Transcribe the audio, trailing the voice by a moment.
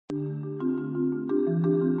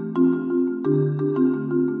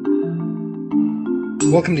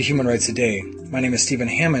Welcome to Human Rights A Day. My name is Stephen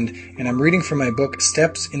Hammond, and I'm reading from my book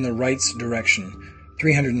Steps in the Rights Direction,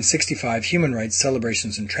 365 Human Rights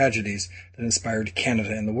Celebrations and Tragedies that Inspired Canada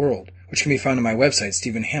and the World, which can be found on my website,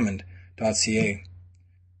 stephenhammond.ca.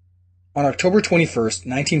 On October 21,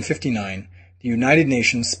 1959, the United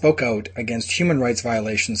Nations spoke out against human rights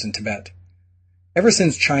violations in Tibet. Ever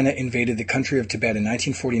since China invaded the country of Tibet in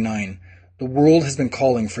 1949, the world has been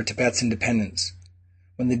calling for Tibet's independence.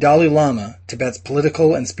 When the Dalai Lama, Tibet's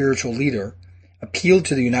political and spiritual leader, appealed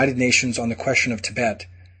to the United Nations on the question of Tibet,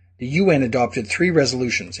 the UN adopted 3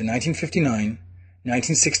 resolutions in 1959,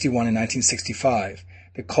 1961, and 1965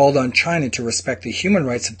 that called on China to respect the human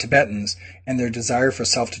rights of Tibetans and their desire for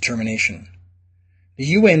self-determination. The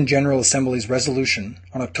UN General Assembly's resolution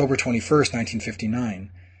on October 21,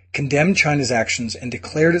 1959, condemned China's actions and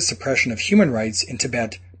declared its suppression of human rights in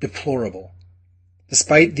Tibet deplorable.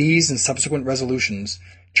 Despite these and subsequent resolutions,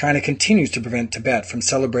 China continues to prevent Tibet from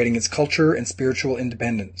celebrating its culture and spiritual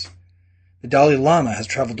independence. The Dalai Lama has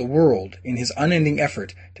traveled the world in his unending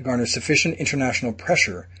effort to garner sufficient international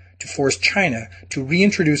pressure to force China to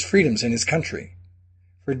reintroduce freedoms in his country.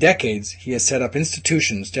 For decades, he has set up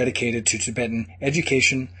institutions dedicated to Tibetan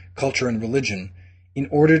education, culture, and religion in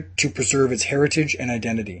order to preserve its heritage and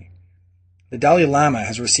identity. The Dalai Lama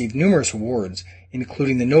has received numerous awards,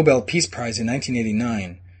 including the Nobel Peace Prize in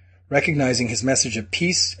 1989, recognizing his message of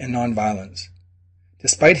peace and nonviolence.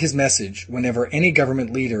 Despite his message, whenever any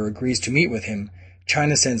government leader agrees to meet with him,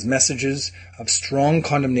 China sends messages of strong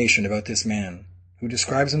condemnation about this man, who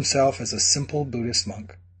describes himself as a simple Buddhist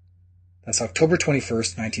monk. That's October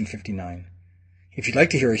 21st, 1959. If you'd like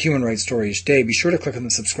to hear a human rights story each day, be sure to click on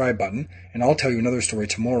the subscribe button, and I'll tell you another story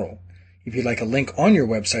tomorrow. If you'd like a link on your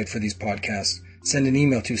website for these podcasts, send an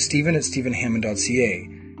email to stephen@stephenhammond.ca,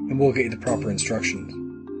 and we'll get you the proper instructions.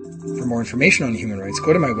 For more information on human rights,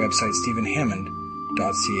 go to my website,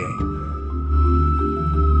 stephenhammond.ca.